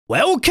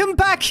Welcome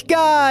back,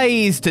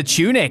 guys, to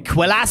Tunic,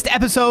 where last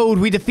episode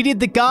we defeated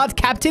the guard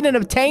captain and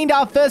obtained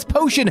our first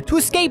potion to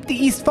escape the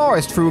East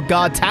Forest through a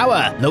guard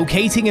tower,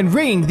 locating and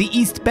ringing the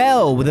East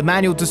Bell with a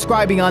manual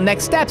describing our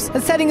next steps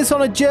and setting us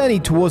on a journey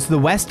towards the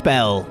West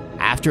Bell.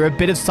 After a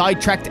bit of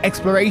sidetracked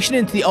exploration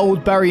into the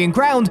old burying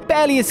ground,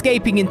 barely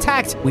escaping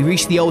intact, we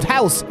reached the old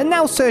house and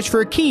now search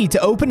for a key to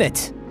open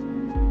it.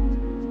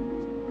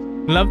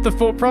 Love the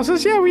thought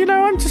process. Yeah, well, you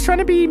know, I'm just trying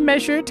to be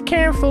measured,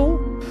 careful.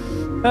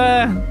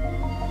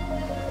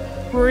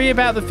 Worry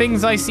about the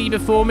things I see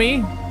before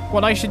me.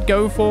 What I should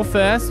go for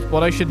first,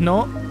 what I should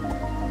not.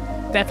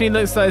 Definitely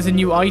looks like there's a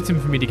new item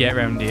for me to get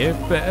around here,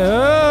 but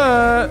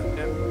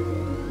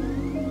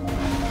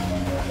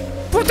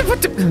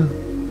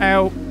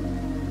ow.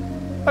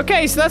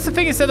 Okay, so that's the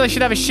thing it said I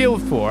should have a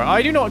shield for.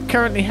 I do not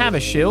currently have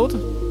a shield.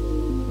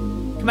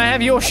 Can I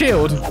have your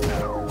shield?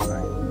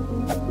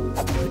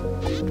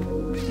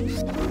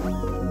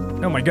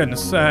 Oh my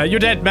goodness, you're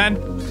dead,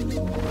 man.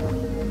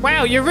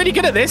 Wow, you're really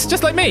good at this,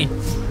 just like me.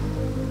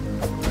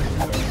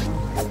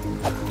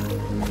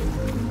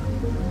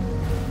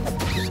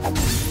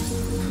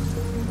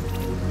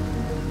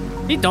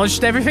 He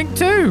dodged everything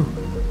too.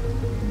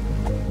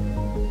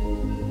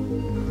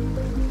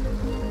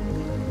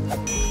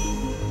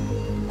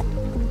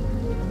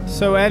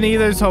 So any of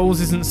those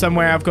holes isn't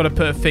somewhere I've got to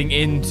put a thing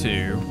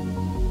into.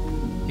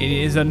 It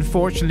is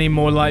unfortunately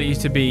more likely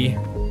to be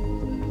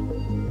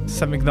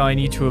something that I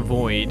need to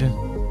avoid.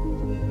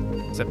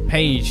 There's a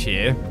page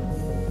here.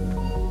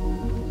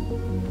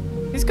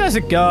 These guys are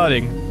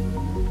guarding.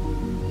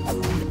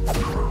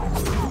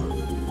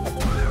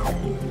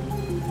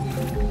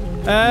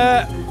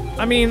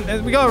 I mean,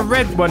 we got a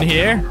red one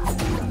here,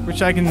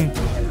 which I can...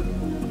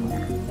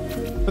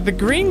 But the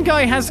green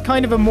guy has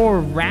kind of a more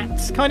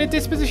rat kind of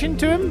disposition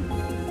to him.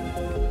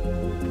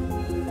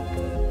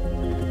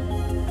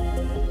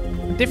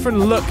 A different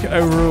look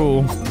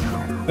overall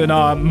than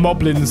our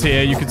moblins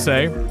here, you could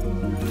say.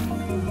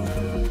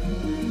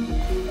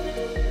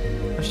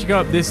 I should go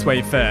up this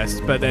way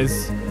first, but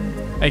there's...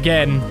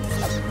 Again...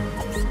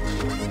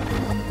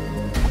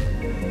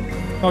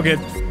 Oh, good.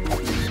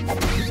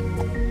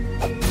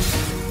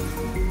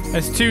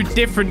 There's two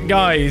different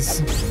guys.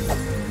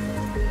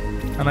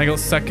 And I got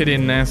suckered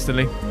in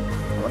nastily.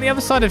 On the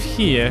other side of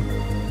here.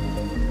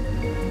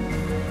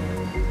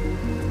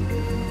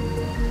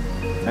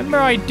 Remember,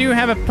 I do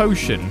have a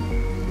potion.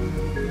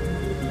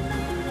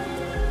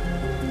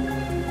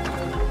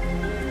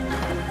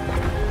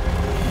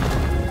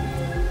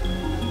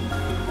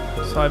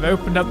 So I've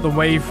opened up the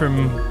way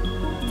from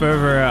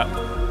further up.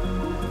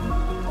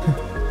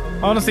 I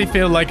honestly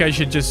feel like I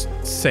should just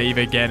save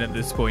again at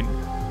this point.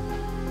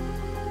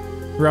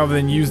 Rather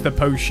than use the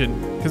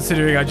potion,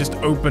 considering I just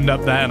opened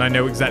up that and I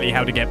know exactly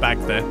how to get back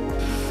there.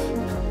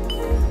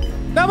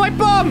 No, my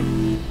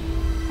bomb!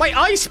 My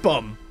ice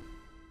bomb!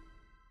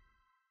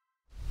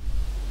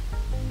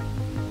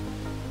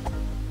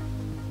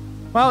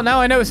 Well, now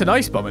I know it's an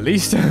ice bomb at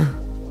least.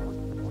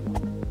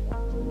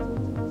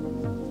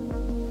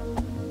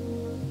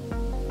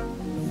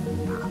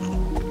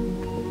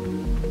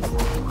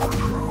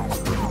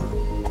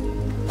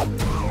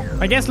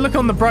 I guess look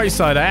on the bright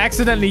side, I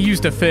accidentally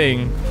used a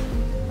thing.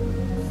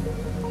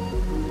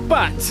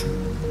 But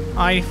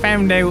I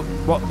found out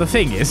what the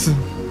thing is.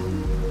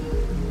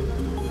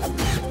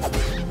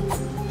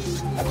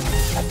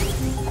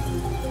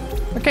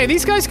 Okay,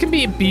 these guys can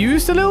be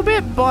abused a little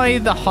bit by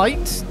the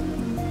height.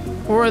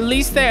 Or at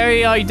least their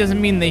AI doesn't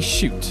mean they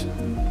shoot.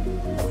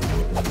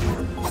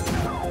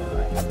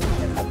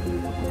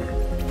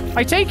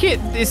 I take it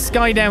this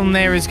guy down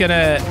there is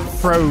gonna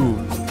throw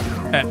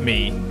at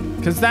me.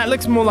 Because that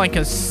looks more like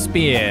a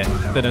spear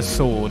than a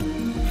sword.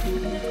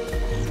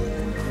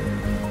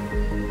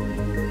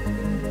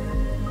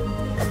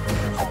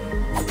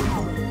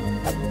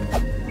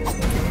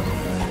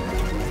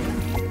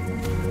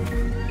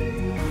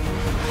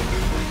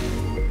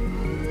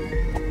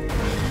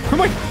 Oh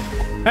my...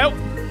 Help!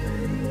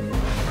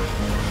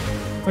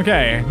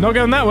 Okay, not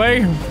going that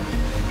way.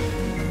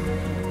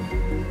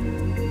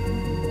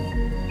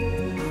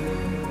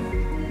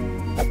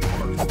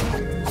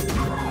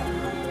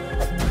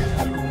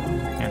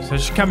 Yeah, so I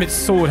should come its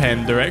sword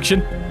hand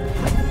direction.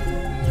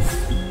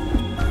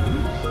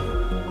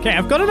 Okay,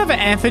 I've got another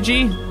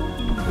effigy.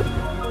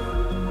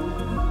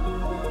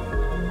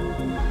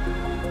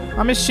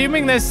 I'm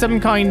assuming there's some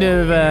kind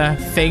of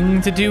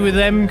thing to do with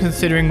them,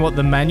 considering what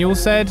the manual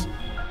said.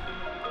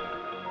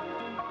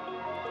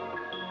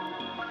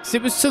 So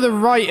it was to the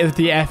right of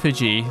the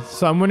effigy,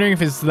 so I'm wondering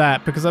if it's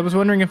that, because I was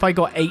wondering if I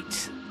got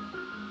 8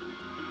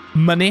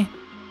 money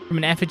from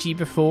an effigy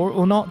before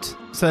or not.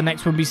 So the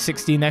next one would be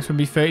 16, next one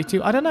would be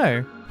 32. I don't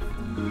know.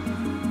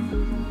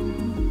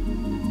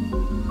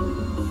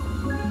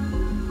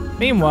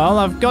 Meanwhile,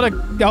 I've got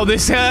to... Oh,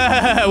 this...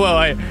 well,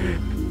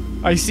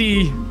 I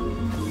see...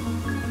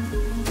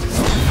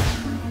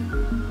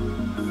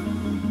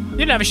 You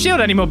don't have a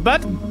shield anymore,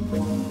 bud.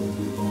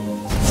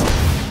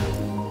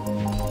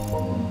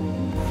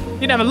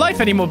 You don't have a life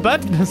anymore,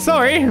 bud.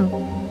 Sorry.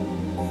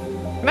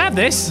 Can I have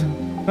this?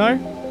 No?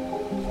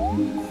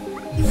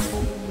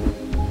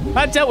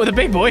 That dealt with a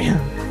big boy.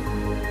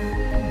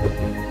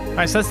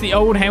 Right, so that's the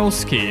old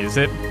house key, is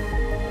it?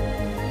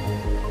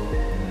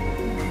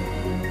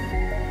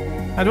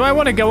 Now, do I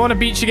want to go on a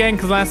beach again?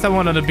 Because last time I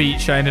went on a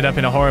beach, I ended up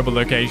in a horrible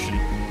location.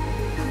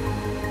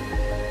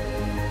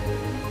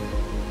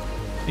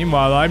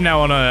 Meanwhile, I'm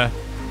now on a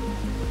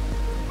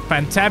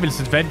fantabulous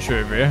adventure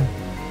over here.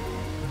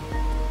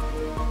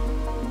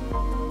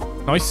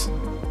 Nice.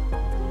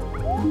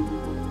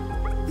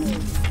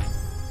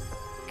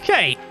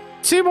 Okay,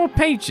 2 more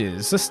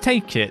pages. Let's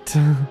take it.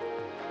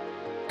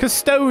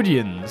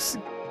 Custodians.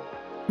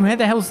 Where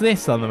the hell's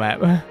this on the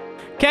map?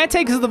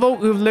 Caretakers of the vault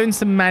who have learned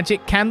some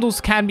magic.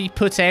 Candles can be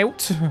put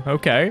out.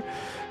 Okay.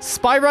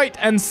 Spyrite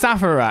and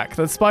Saphirak.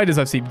 The spiders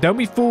I've seen. Don't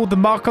be fooled. The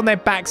mark on their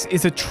backs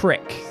is a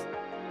trick.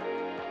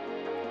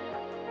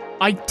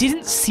 I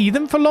didn't see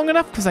them for long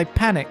enough because I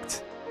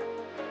panicked.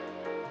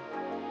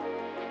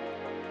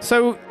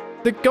 So,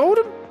 the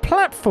golden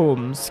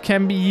platforms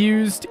can be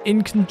used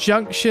in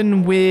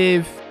conjunction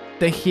with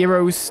the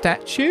hero's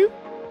statue.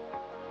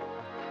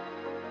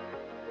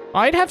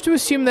 I'd have to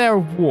assume they're a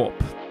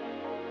warp.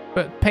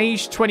 But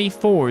page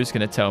 24 is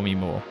going to tell me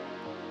more.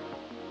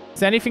 Is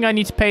there anything I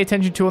need to pay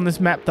attention to on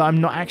this map that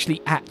I'm not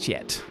actually at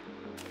yet?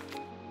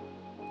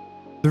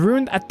 The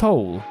ruined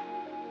atoll.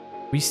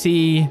 We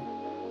see...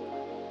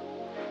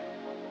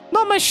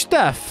 not much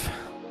stuff.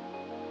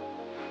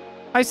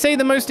 I'd say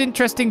the most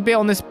interesting bit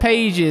on this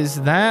page is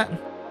that.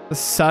 The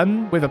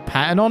sun with a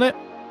pattern on it.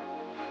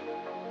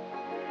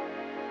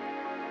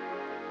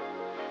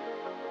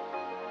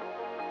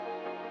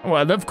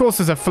 Well, of course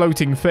there's a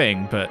floating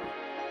thing, but...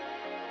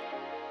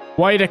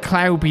 why'd a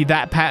cloud be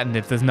that patterned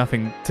if there's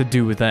nothing to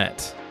do with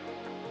that?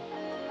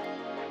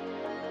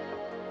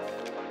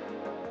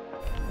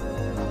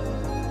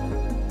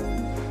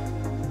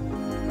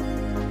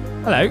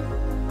 Hello.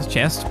 There's a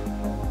chest.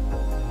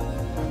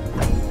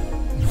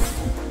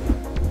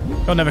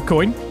 Got another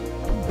coin.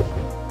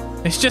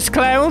 It's just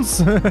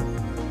clouds?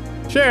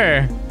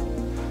 Sure.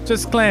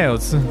 Just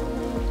clouds.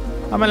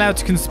 I'm allowed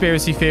to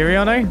conspiracy theory,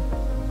 aren't I?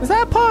 Is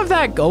that part of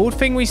that gold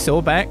thing we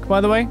saw back,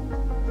 by the way?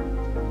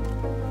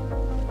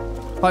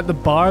 Like the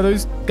bar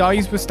those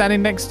guys were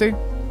standing next to?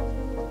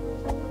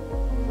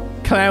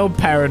 Cloud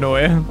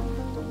paranoia.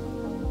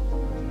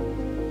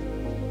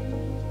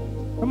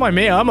 Don't mind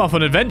me, I'm off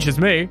on adventures,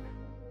 me.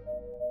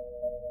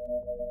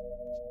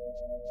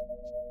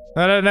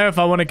 I don't know if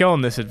I want to go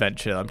on this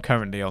adventure I'm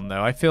currently on,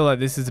 though. I feel like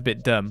this is a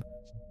bit dumb.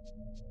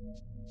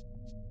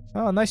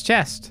 Oh, nice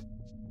chest.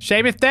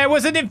 Shame if there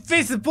was an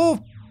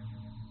invisible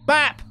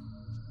map.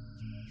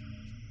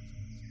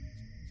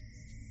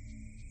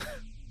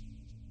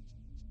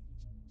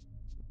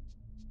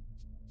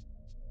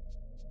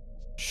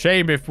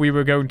 Shame if we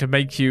were going to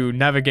make you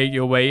navigate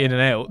your way in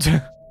and out.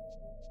 You're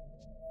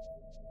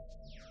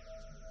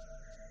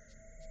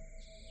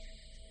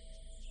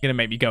gonna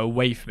make me go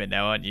away from it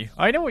now, aren't you?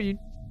 I know what you...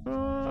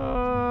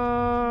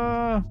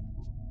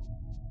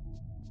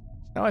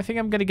 No, I think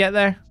I'm gonna get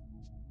there.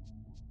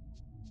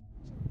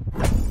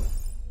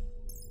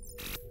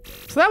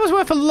 So that was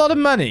worth a lot of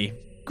money.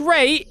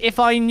 Great if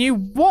I knew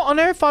what on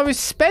earth I was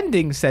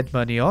spending said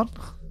money on.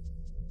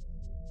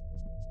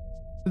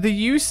 The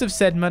use of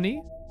said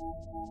money.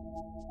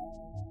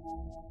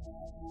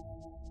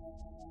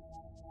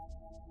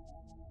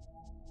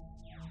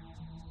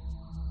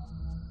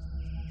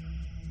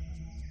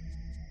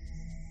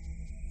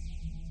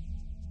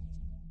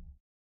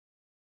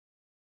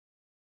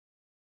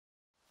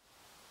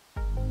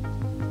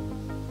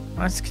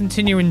 Let's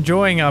continue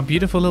enjoying our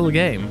beautiful little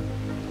game.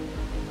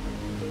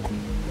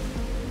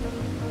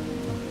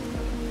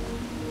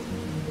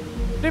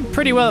 Doing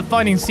pretty well at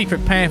finding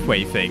secret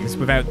pathway things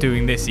without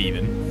doing this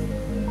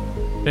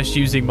even. Just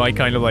using my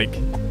kind of like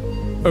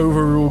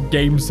overall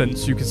game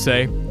sense, you could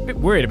say. A bit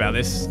worried about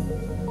this.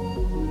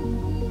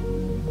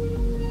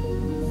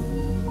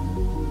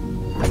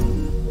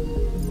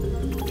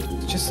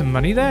 There's just some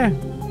money there.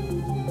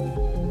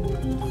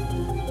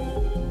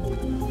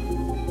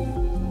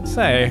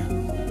 So,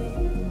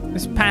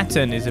 this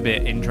pattern is a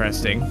bit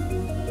interesting.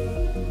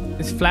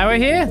 This flower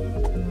here?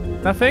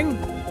 Nothing?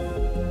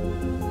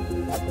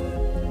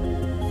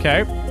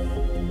 Okay.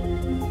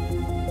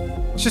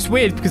 It's just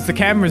weird because the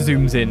camera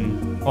zooms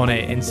in on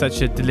it in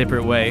such a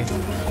deliberate way.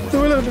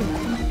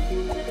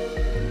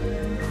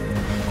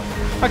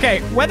 Okay,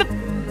 where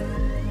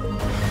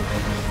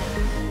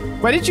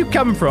did you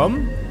come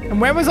from? And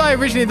where was I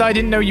originally that I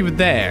didn't know you were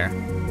there?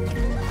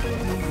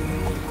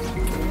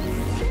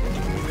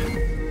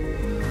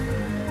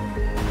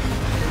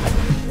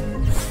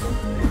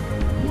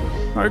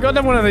 I got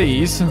another one of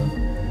these.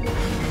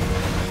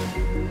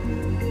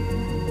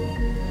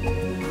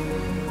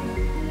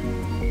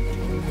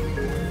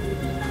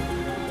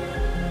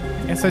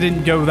 Guess I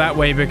didn't go that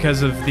way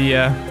because of the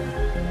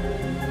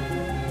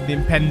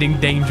impending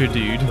danger,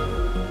 dude.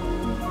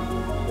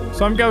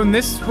 So I'm going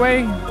this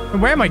way. And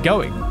where am I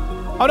going?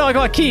 Oh no, I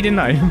got a key, didn't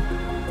I?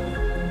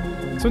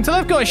 So until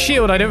I've got a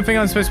shield, I don't think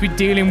I'm supposed to be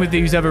dealing with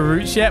these other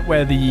routes yet,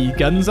 where the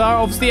guns are.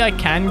 Obviously, I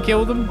can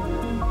kill them.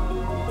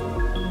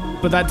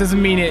 but that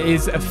doesn't mean it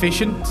is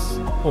efficient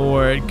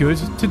or good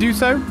to do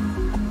so.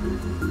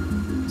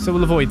 So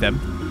we'll avoid them.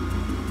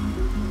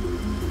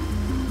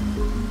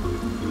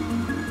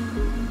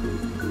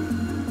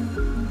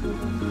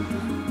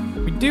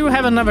 We do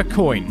have another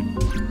coin.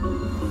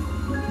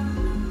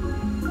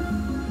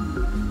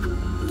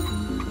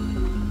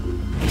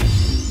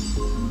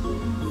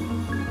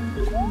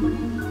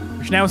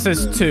 Which now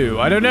says 2.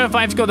 I don't know if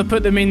I've got to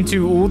put them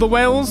into all the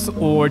wells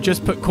or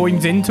just put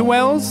coins into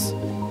wells.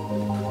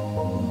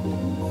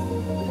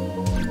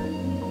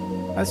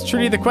 That's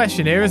truly the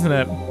question here, isn't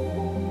it?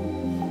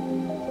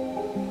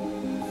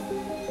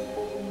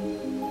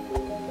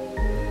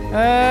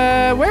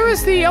 Where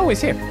is the... Oh,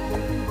 it's here.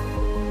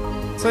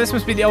 So this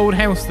must be the old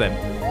house then.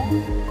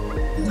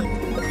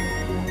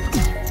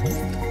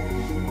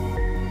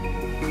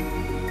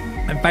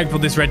 I'm thankful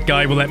this red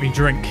guy will let me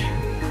drink.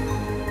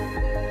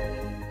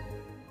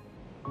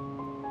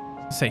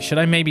 Say, should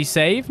I maybe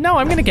save? No,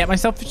 I'm gonna get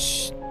myself...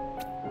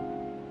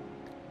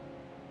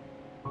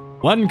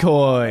 1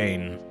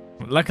 coin.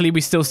 Luckily,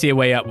 we still see a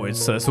way upwards,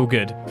 so it's all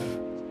good.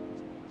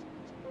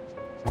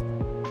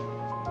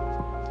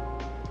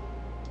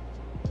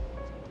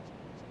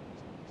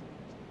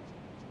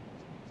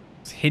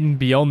 It's hidden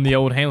beyond the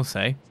old house,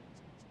 eh?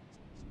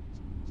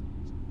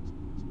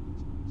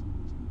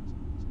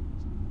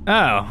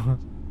 Oh.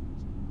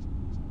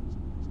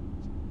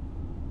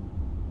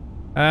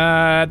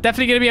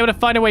 Definitely gonna be able to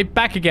find a way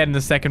back again in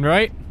a second,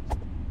 right?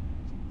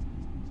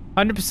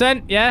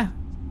 100%, yeah?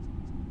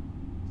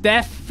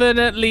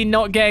 Definitely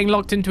not getting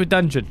locked into a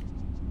dungeon.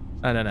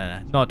 No,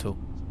 not at all.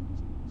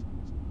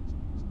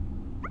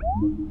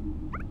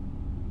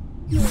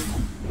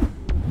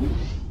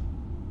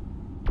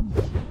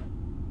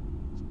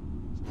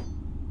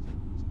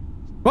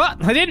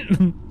 What? I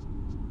didn't.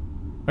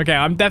 Okay,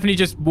 I'm definitely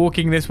just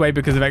walking this way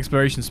because of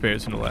exploration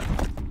spirits and all that.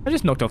 I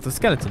just knocked off the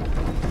skeleton.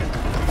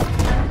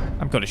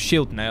 I've got a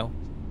shield now.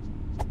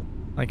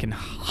 I can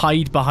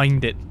hide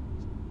behind it.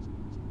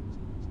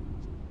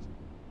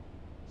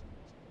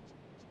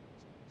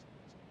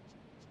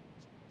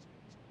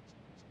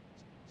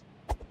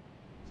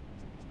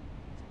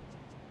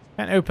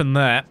 Can't open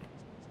that.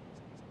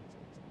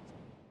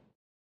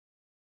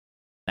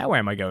 Now where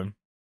am I going?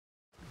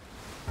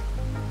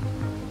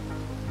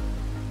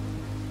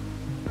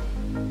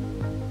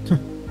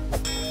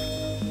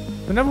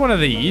 Another one of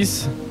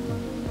these.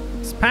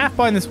 This path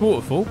behind this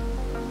waterfall.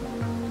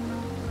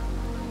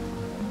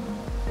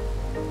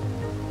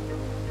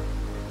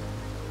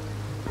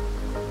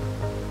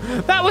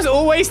 That was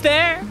always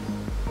there?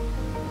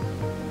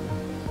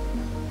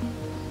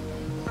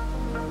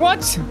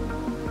 What?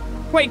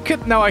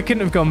 Wait, no, I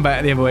couldn't have gone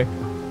back the other way.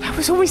 That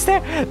was always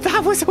there.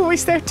 That was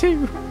always there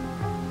too.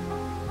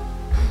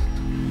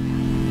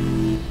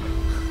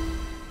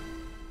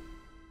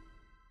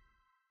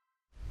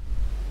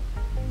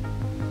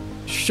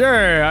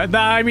 Sure,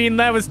 I mean,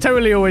 that was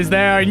totally always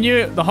there. I knew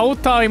it the whole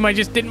time. I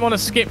just didn't want to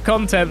skip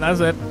content, that's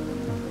it.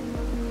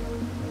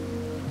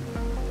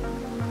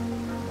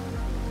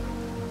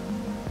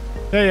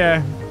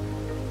 Yeah.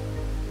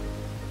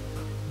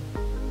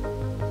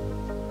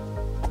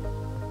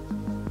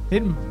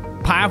 Hidden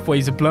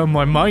pathways are blowing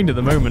my mind at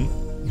the moment.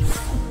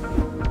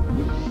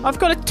 I've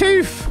got a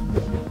tooth!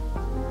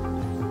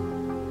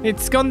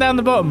 It's gone down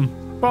the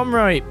bottom. Bottom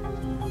right.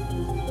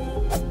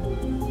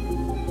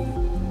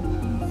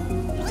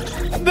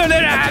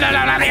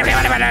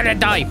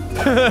 Die!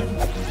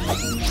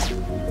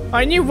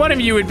 I knew one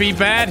of you would be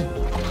bad.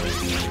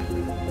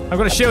 I've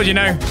got a shield, you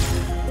know.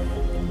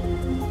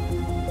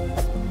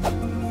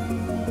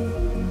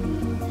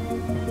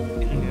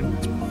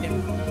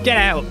 Get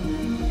out.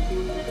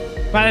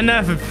 Had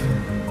enough of...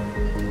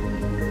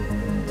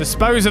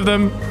 Dispose of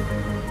them.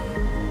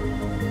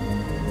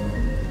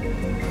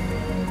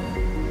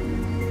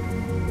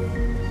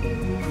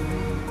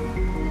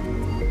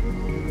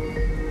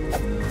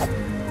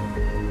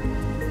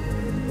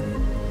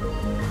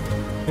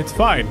 It's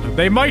fine.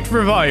 They might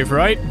revive,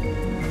 right?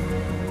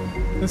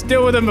 Let's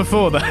deal with them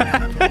before that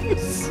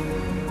happens.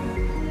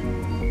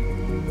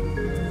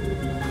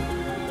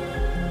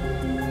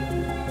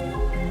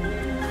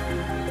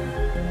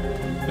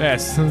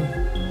 Yes.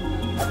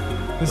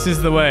 This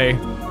is the way.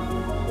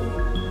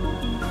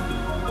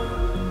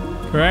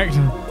 Correct?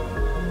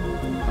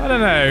 I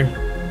don't know.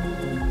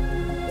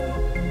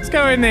 Let's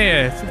go in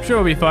there. I'm sure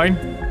we'll be fine.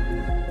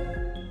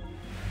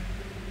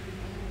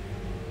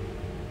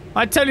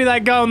 I tell you,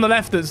 that guy on the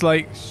left that's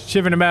like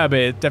shivering about a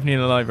bit is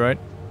definitely alive, right?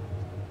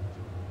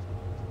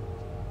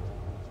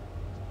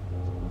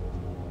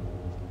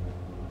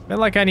 I feel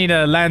like I need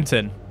a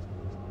lantern.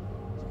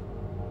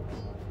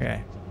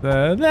 Okay.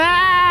 There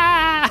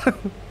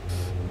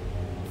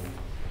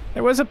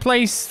was a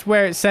place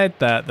where it said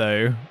that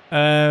though.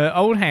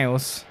 Old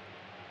house.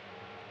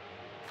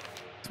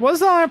 Was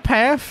there a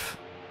path?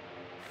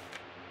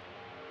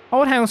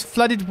 Old house,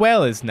 flooded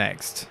well is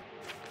next.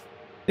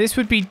 This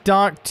would be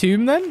Dark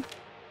Tomb then?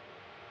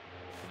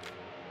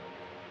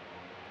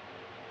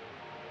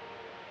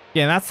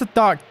 Yeah, that's the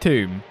Dark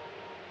Tomb.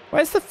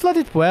 Where's the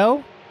flooded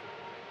well?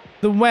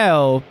 The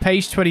well,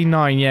 page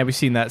 29. Yeah, we've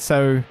seen that.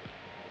 So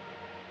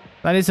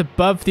that is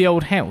above the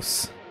old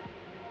house.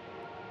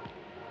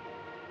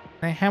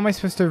 Now, how am I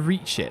supposed to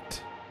reach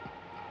it?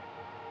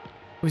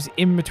 It was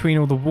in between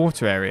all the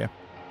water area.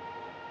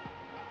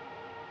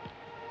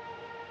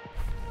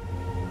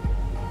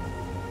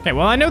 Okay,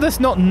 well, I know that's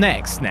not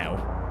next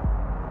now.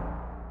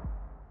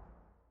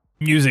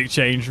 Music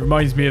change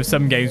reminds me of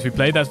some games we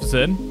played, that's for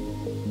certain.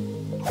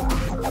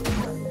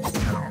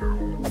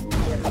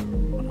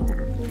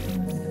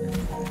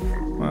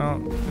 Well,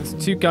 there's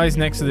two guys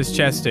next to this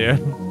chest here.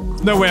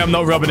 No way I'm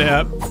not rubbing it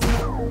up.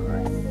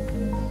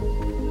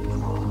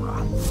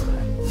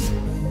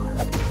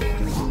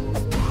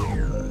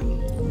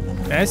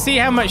 Let's see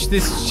how much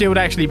this shield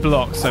actually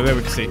blocks, so there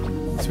we can see.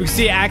 So we can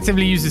see it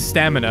actively uses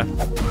stamina.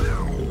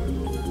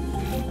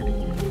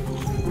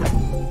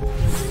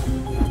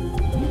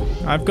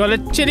 I've got a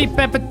chili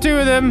pepper, two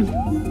of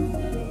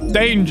them.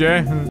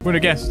 Danger. Would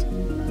have guessed.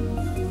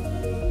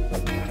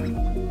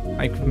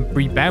 I can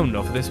rebound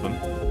off of this one.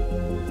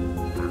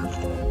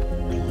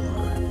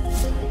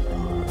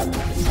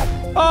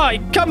 Oh,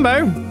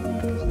 combo.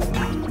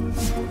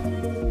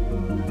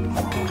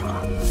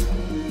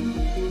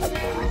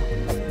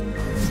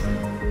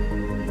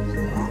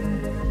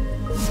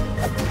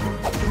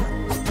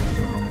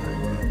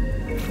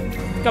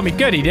 Got me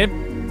good, he did.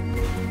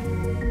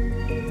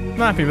 I'm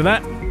happy with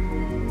that.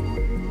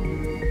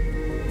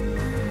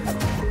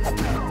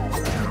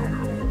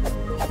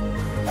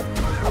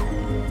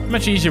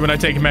 Much easier when I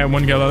take him out in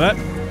one go like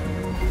that.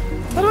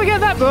 How do I get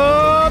that,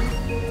 Bob?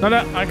 No,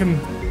 no, I can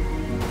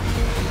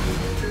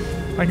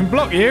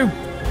block you.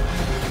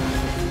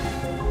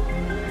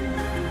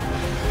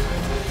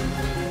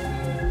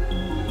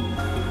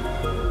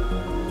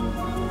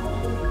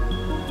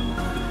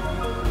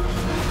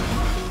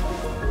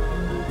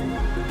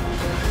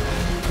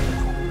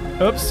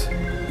 Oops.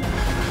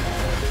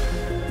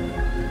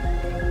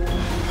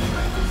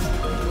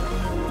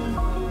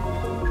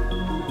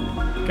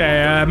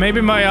 Okay,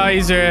 maybe my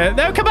eyes are...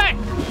 No, come back!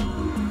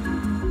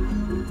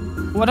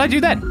 What'd I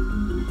do then?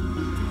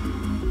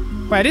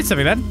 Wait, I did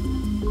something then.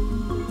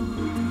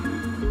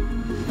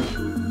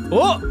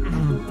 Oh!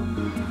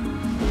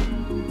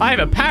 I have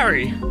a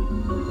parry.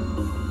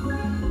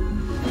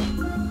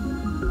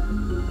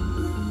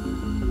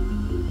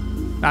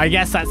 I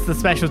guess that's the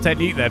special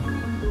technique then.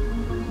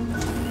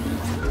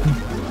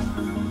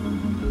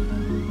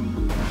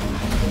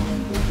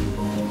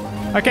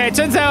 Okay, it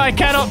turns out I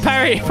cannot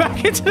parry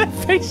back into their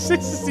faces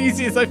as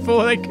easy as I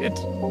thought I could.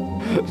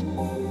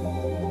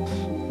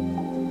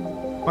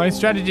 My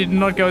strategy did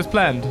not go as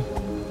planned.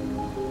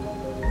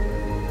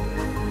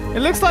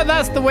 It looks like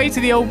that's the way to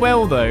the old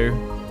well, though.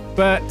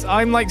 But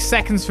I'm like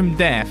seconds from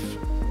death.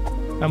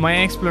 And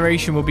my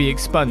exploration will be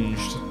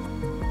expunged.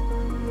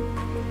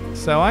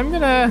 So I'm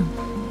gonna...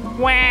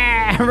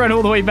 run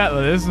all the way back to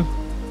this.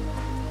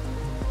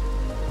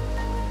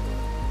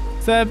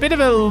 It's a bit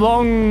of a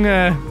long...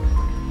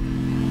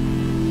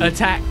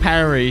 attack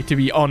parry, to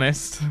be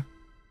honest.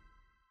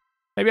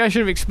 Maybe I should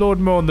have explored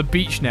more on the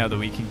beach now that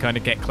we can kind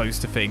of get close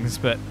to things,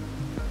 but...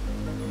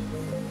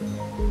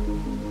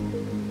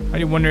 I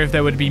do wonder if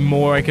there would be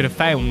more I could have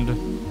found.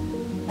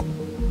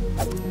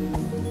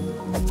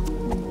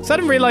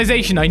 Sudden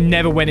realization I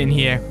never went in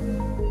here.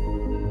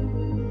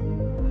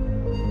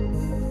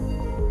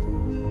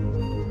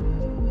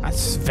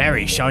 That's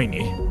very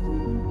shiny.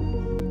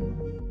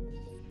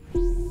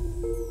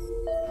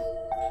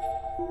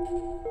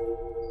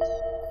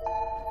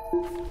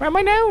 Where am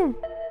I now?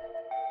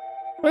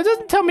 Well, it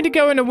doesn't tell me to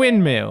go in a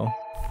windmill.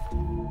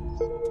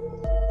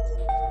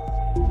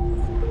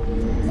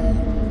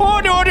 Oh,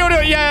 no, no,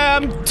 no. Yeah,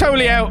 I'm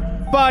totally out.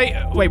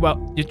 Bye. Wait,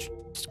 well, you...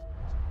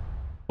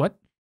 What?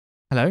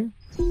 Hello?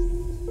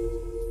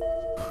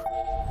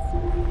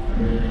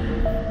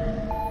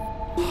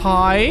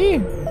 Hi?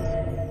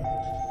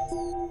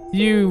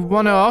 You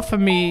want to offer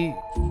me...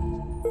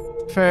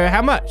 For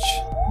how much?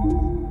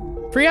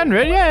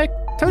 300? Yeah,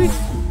 totally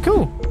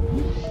cool.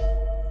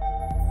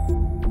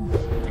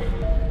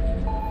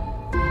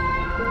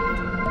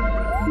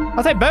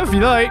 I'll take both if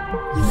you like.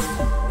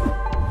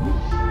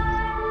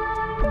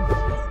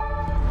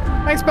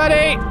 Thanks,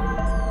 buddy.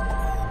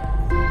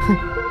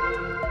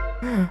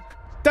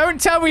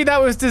 Don't tell me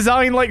that was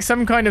designed like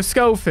some kind of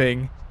skull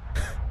thing.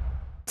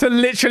 To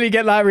literally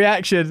get that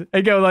reaction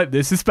and go like,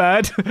 this is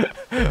bad.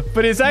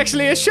 But it's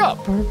actually a shop.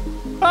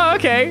 Oh,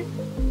 okay.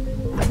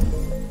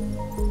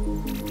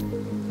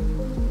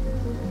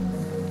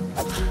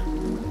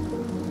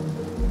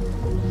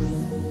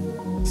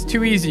 It's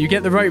too easy. You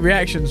get the right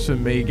reactions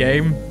from me,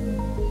 game.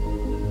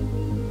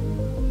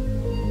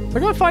 So I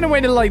gotta find a way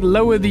to like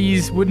lower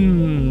these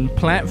wooden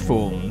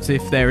platforms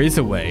if there is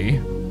a way.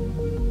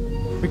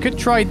 We could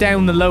try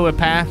down the lower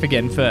path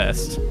again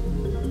first.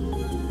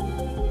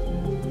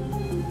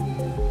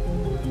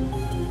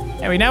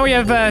 Anyway, now we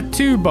have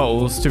 2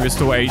 bowls to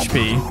restore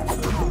HP.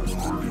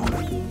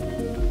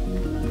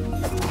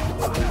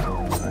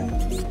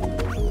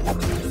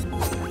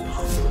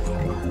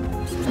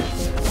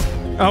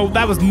 Oh,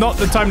 that was not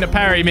the time to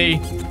parry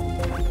me.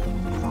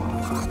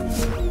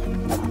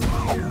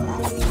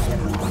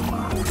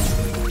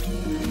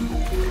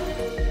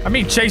 I'm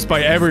being chased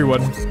by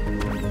everyone.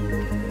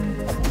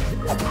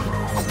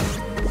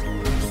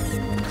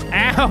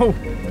 Ow!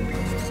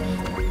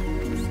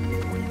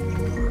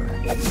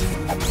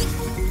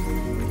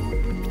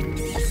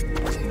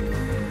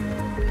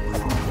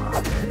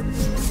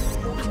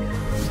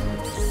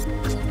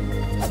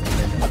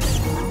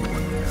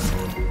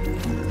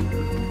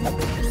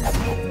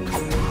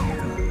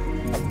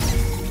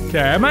 Okay,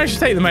 I managed to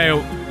take them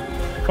out.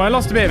 But I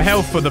lost a bit of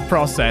health for the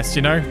process,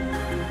 you know?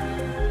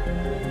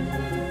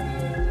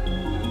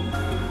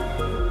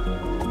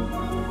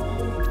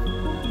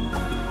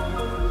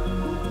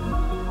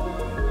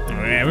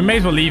 Yeah, we may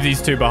as well leave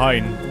these two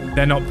behind.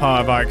 They're not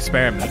part of our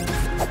experiment.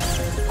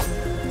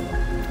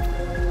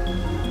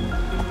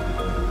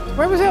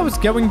 Where was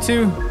I going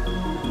to?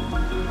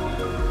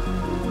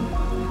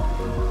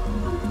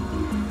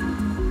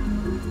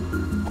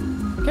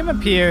 Came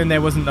up here and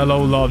there wasn't a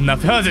whole lot of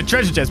nothing. Oh, there's a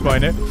treasure chest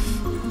behind it.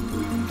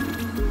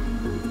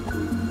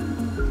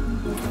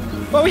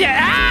 Oh yeah!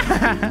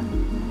 Ah!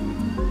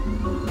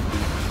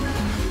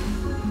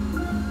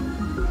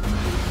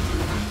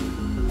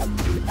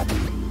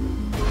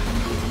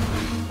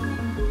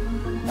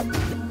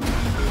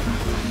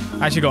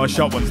 I actually got a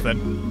shot once then.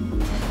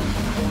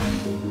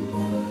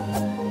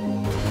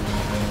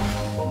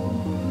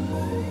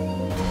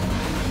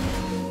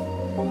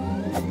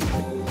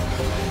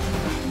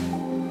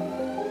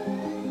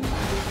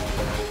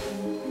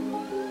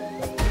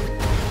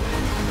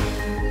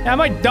 Yeah, I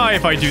might die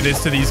if I do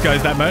this to these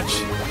guys that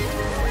much.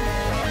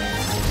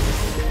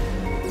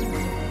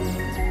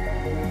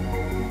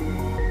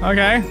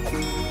 Okay.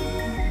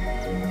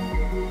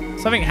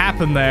 Something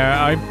happened there.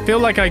 I feel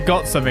like I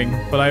got something,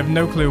 but I have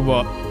no clue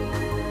what.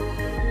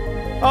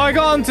 Oh, I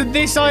got onto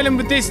this island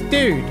with this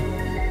dude.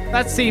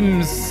 That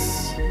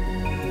seems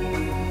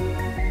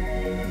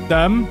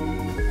dumb.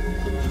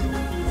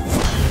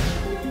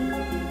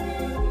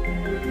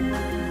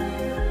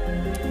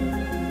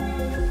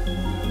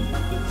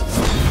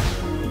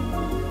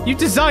 You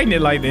designed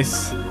it like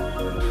this.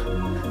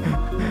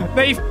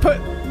 They've put...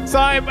 So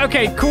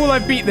okay, cool, I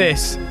beat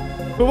this.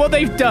 But what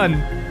they've done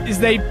is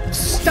they've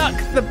stuck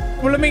the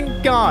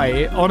blooming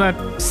guy on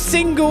a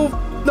single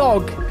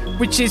log,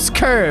 which is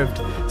curved.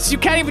 So you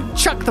can't even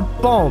chuck the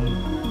bomb.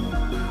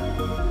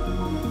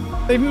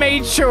 They've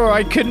made sure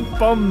I couldn't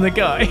bomb the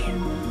guy.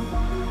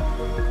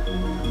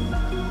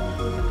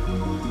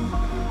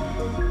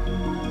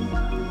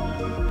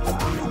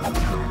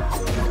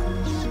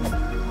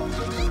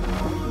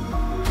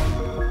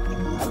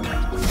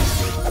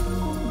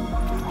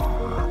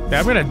 Yeah,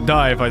 I'm gonna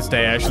die if I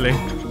stay, actually.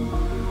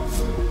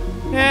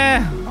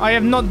 Yeah, I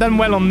have not done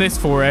well on this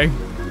foray.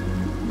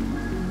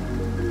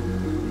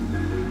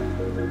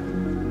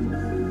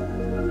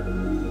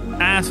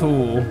 At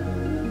all.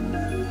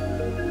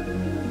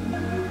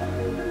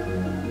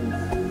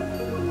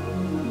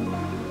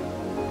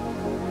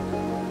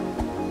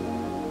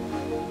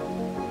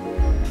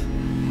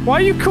 Why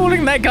are you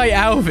calling that guy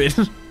Alvin?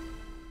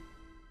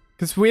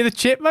 Because we're the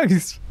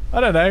chipmunks? I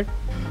don't know.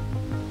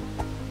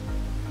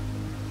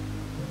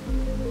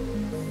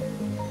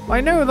 I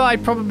know that I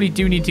probably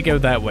do need to go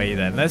that way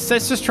then. Let's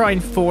just try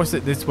and force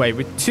it this way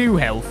with 2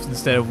 health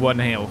instead of 1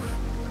 health.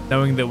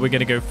 Knowing that we're going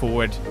to go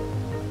forward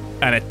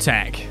and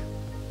attack.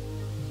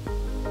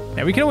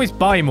 Now, we can always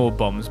buy more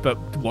bombs, but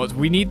what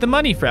we need the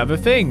money for other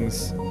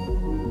things.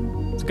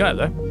 Let's go,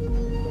 though.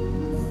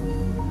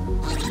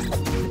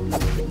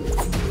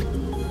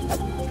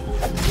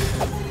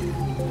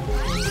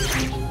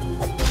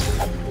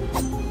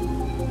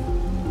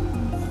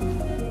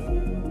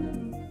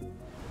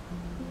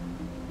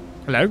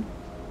 Hello?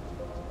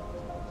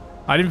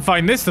 I didn't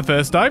find this the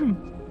first time.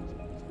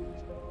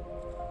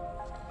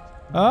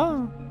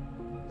 Oh.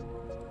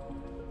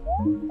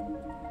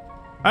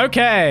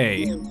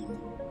 Okay.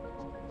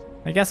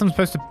 I guess I'm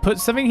supposed to put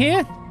something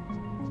here?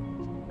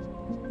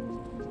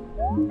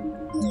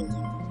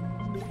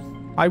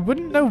 I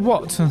wouldn't know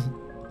what.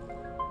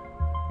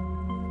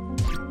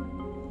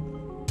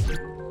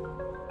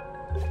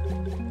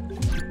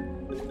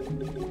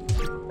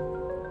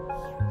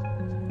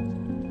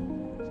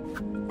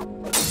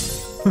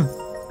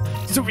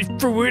 So we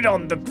threw it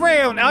on the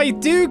ground. I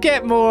do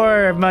get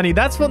more money.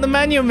 That's what the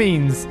manual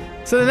means.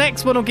 So the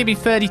next one will give me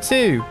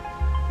 32.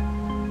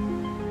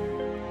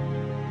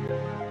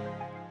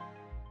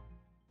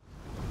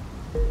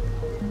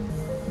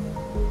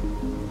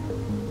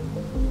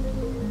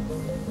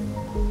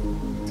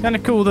 It's kind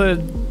of cool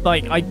that,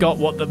 like, I got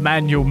what the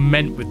manual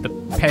meant with the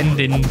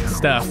pending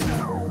stuff.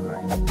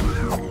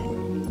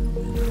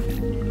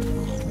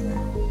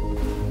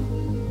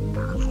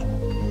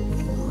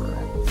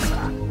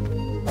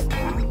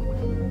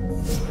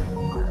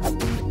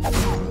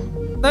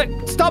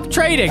 Stop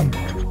trading!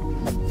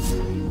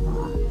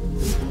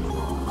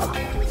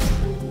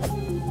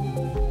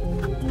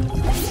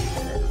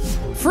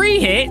 Free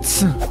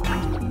hits?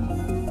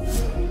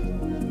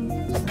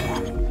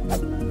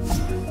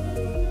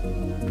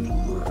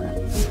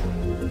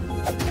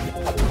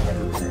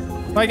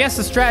 Well, I guess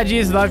the strategy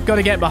is that I've got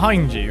to get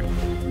behind you.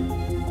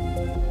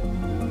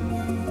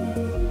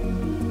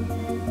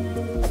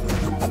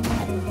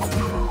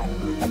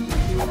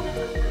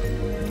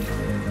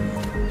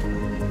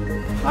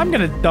 I'm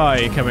gonna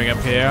die coming up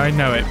here. I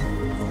know it.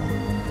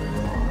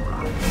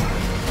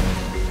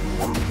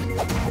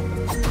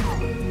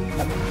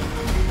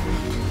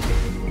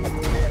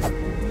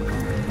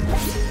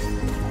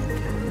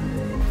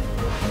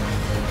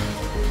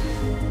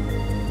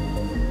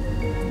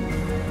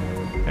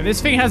 And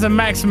this thing has a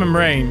maximum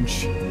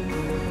range.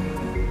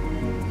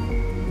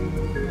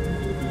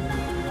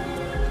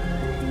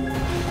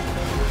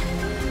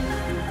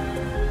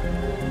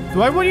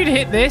 Do I want you to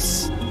hit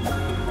this?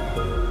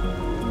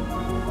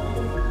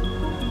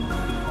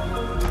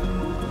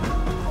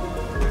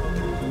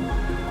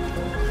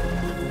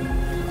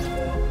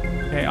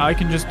 Okay, I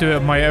can just do it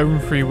of my own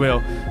free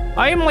will.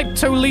 I am like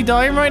totally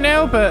dying right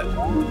now, but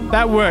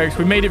that works.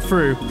 We made it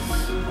through.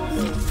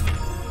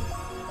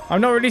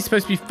 I'm not really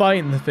supposed to be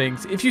fighting the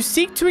things. If you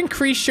seek to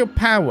increase your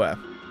power...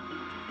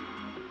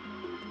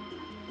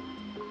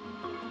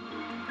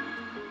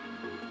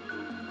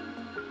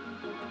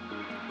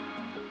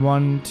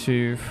 One,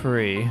 two,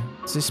 three.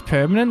 Is this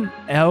permanent?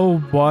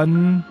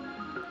 L1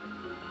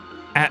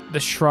 at the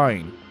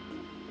shrine.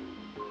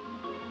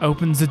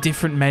 Opens a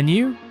different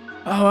menu?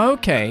 Oh,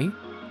 okay.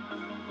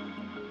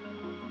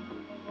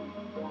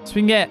 So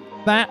we can get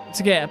that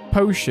to get a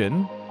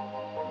potion.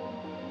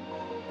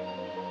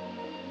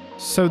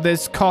 So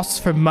there's costs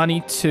for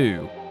money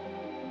too.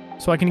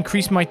 So I can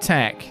increase my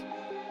attack.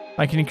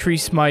 I can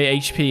increase my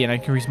HP and I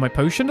can increase my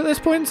potion at this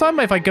point in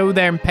time. If I go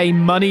there and pay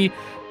money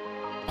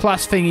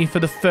plus thingy for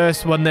the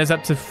first one, there's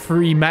up to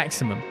 3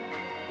 maximum.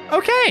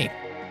 Okay.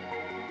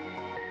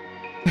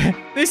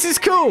 This is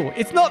cool.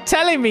 It's not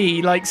telling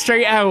me like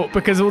straight out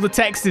because all the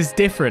text is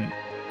different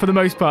for the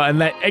most part,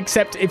 and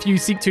except if you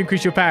seek to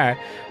increase your power.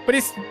 But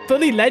it's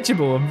fully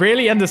legible and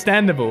really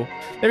understandable.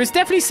 There is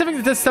definitely something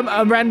that does some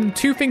random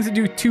 2 things that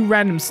do 2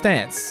 random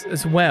stats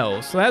as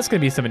well. So that's going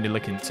to be something to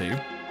look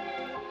into.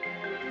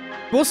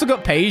 We've also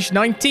got page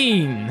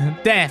 19.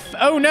 Death.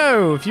 Oh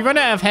no, if you run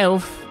out of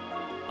health,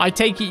 I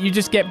take it you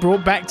just get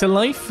brought back to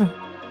life.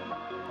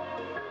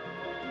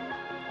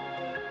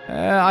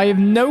 I have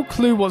no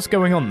clue what's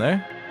going on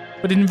there,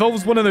 but it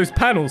involves one of those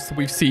panels that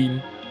we've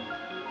seen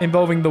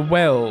involving the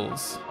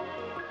wells.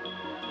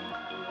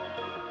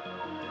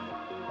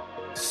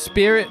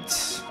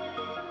 Spirit.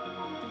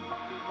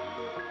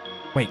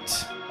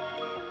 Wait.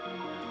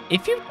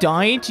 If you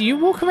die, do you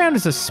walk around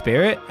as a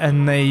spirit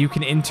and you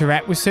can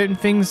interact with certain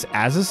things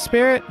as a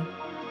spirit?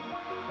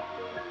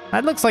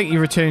 That looks like you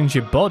return to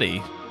your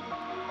body.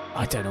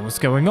 I don't know what's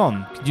going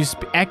on. Could you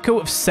echo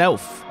of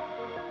self?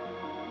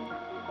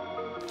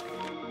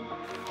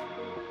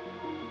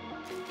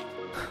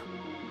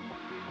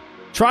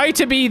 Try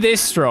to be this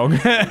strong.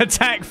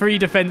 Attack 3,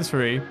 defense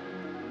 3.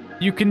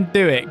 You can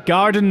do it.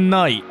 Garden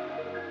Knight.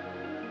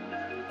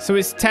 So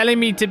it's telling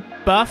me to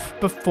buff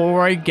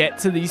before I get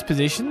to these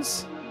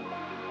positions?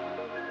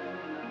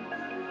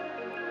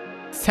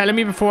 It's telling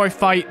me before I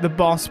fight the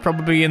boss,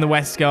 probably in the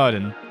West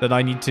Garden, that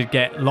I need to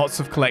get lots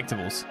of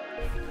collectibles.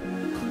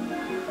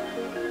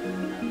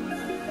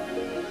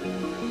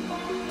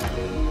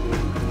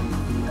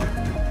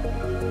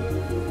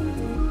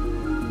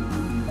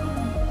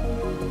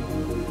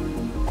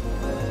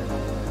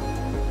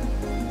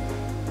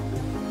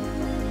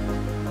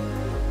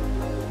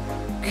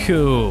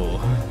 Cool.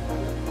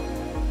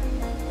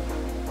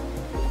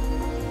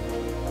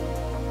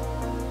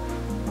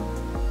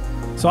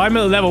 So I'm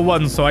at level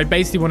 1, so I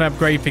basically want to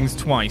upgrade things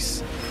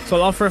twice. So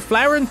I'll offer a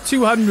flower and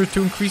 200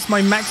 to increase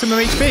my maximum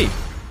HP.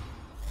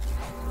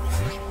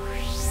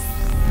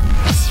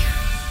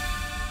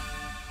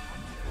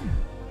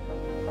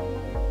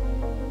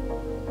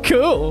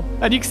 Cool.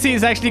 And you can see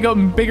it's actually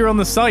gotten bigger on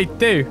the side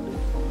too.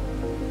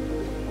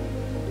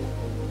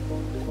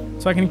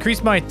 So I can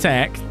increase my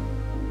attack.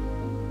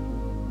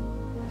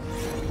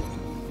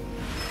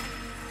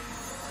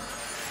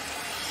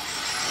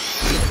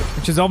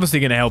 Which is obviously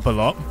going to help a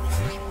lot.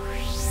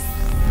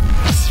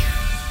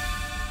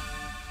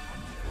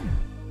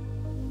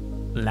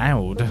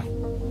 Loud.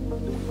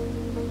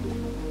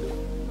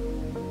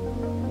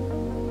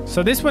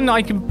 So this one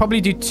I can probably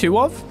do 2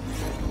 of.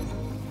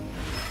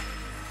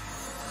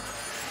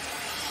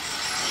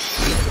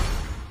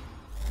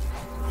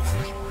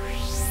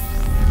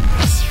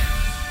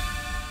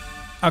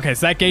 Okay,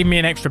 so that gave me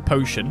an extra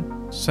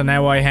potion. So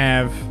now I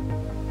have...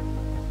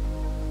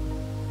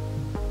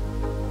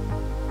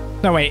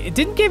 No, wait, it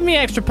didn't give me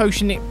extra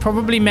potion. It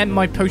probably meant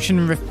my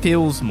potion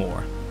refills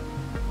more.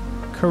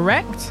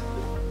 Correct?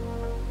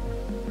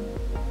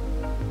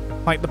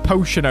 Like the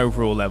potion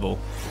overall level.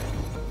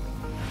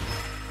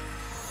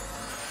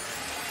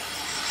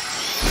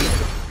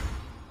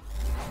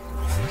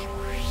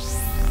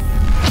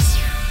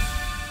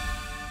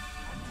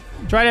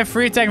 Try to have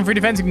free attack and free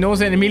defense,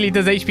 ignores it and immediately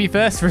does HP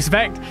first.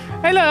 Respect.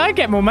 Hey, look, I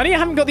get more money. I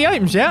haven't got the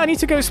items yet. I need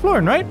to go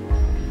exploring, right?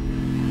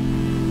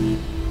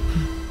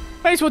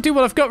 May as well do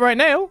what I've got right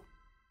now.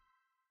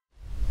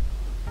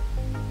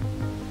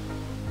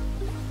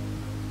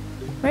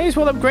 May as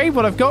well upgrade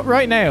what I've got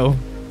right now.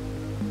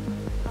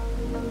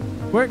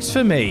 Works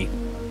for me.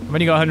 I've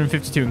only got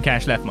 152 in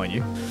cash left, mind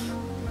you.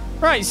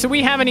 Right, so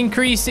we have an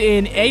increase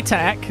in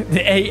attack. The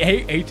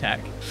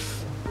attack.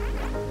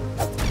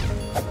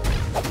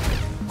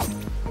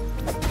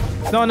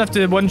 Not enough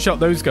to one-shot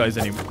those guys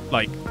anymore,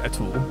 like, at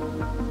all.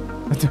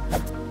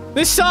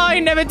 This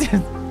sign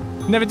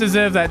never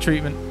deserved that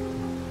treatment.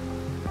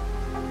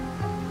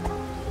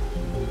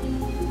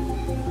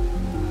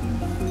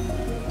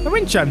 The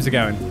wind chimes are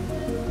going.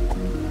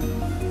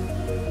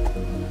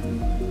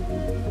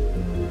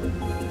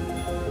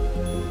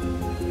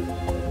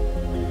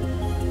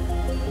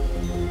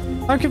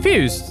 I'm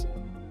confused.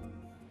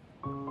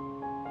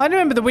 I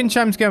remember the wind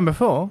chimes going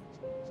before.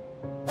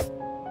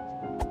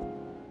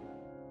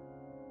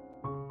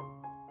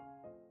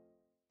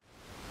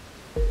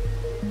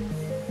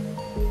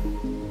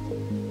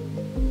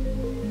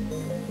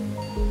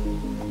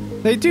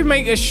 They do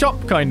make a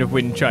shop kind of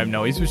wind chime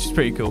noise, which is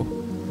pretty cool.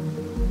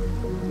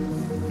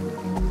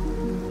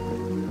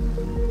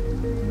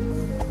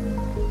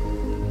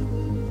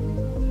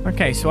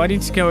 Okay, so I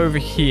need to go over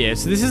here.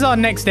 So this is our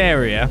next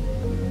area.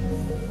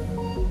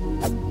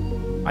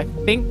 I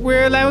think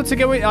we're allowed to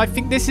go in. I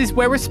think this is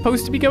where we're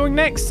supposed to be going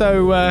next.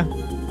 So,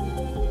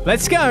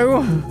 let's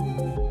go.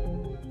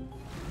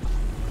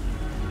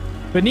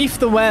 Beneath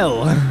the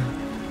well.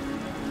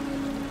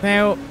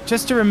 Now,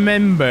 just to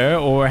remember,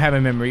 or have a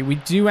memory, we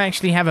do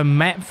actually have a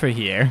map for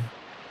here.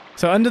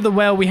 So under the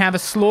well, we have a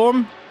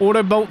Slorm,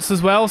 auto bolts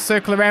as well,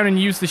 circle around and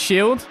use the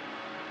shield.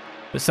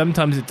 But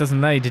sometimes it doesn't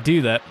allow you to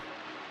do that.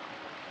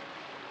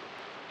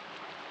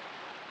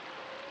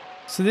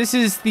 So this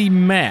is the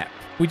map.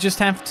 We just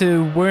have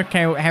to work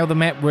out how the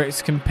map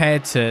works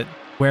compared to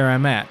where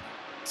I'm at.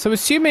 So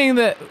assuming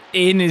that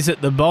inn is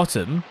at the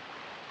bottom,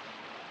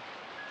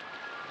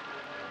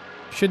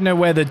 should know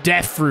where the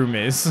death room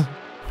is.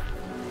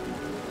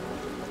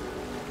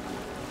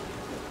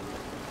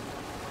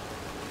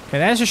 Okay,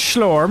 there's a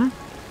Slorm.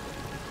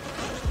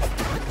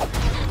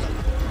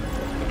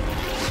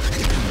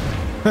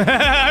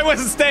 I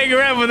wasn't staying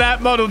around when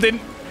that model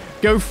didn't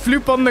go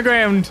floop on the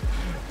ground.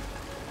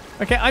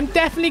 Okay, I'm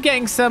definitely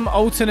getting some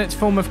alternate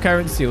form of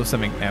currency or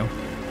something now.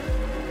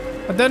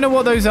 I don't know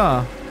what those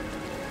are.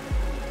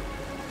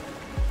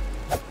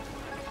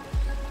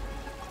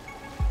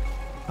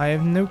 I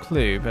have no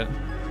clue, but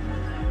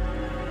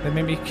they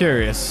make me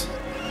curious.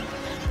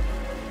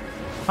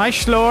 Hi,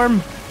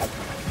 Slorm.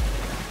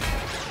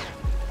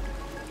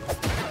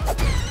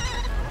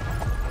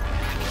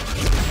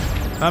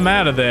 I'm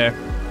out of there.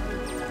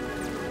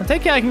 I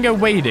take it I can go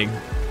wading.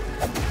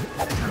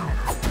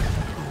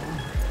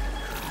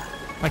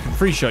 I can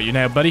free shot you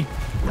now, buddy.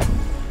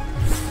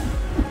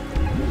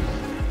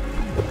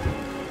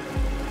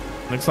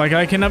 Looks like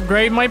I can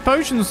upgrade my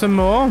potions some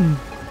more.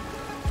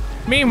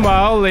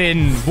 Meanwhile,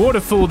 in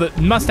Waterfall that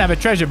must have a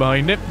treasure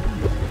behind it,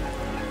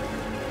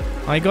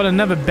 I got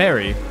another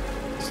berry.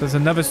 So there's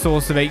another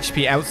source of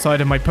HP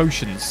outside of my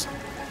potions.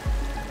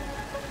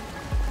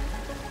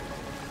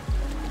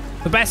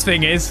 The best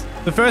thing is,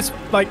 the first,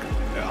 like,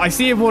 I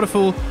see a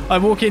waterfall, I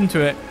walk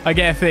into it, I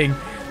get a thing.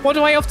 What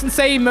do I often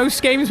say in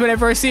most games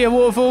whenever I see a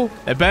waterfall?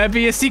 There better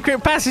be a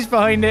secret passage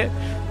behind it.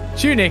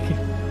 Tunic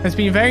has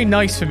been very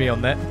nice for me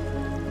on that.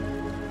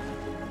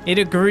 It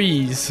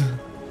agrees.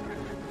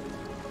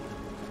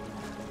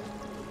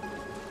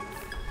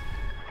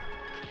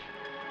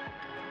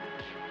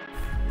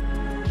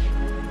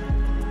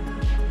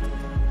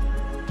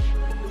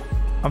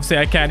 Obviously,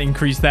 I can't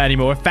increase that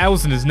anymore.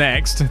 1,000 is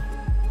next.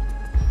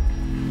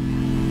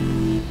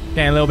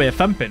 Getting a little bit of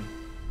thumping.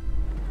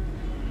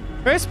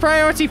 First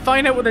priority,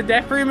 find out what the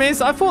death room is.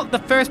 I thought the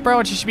first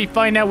priority should be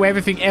find out where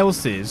everything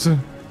else is.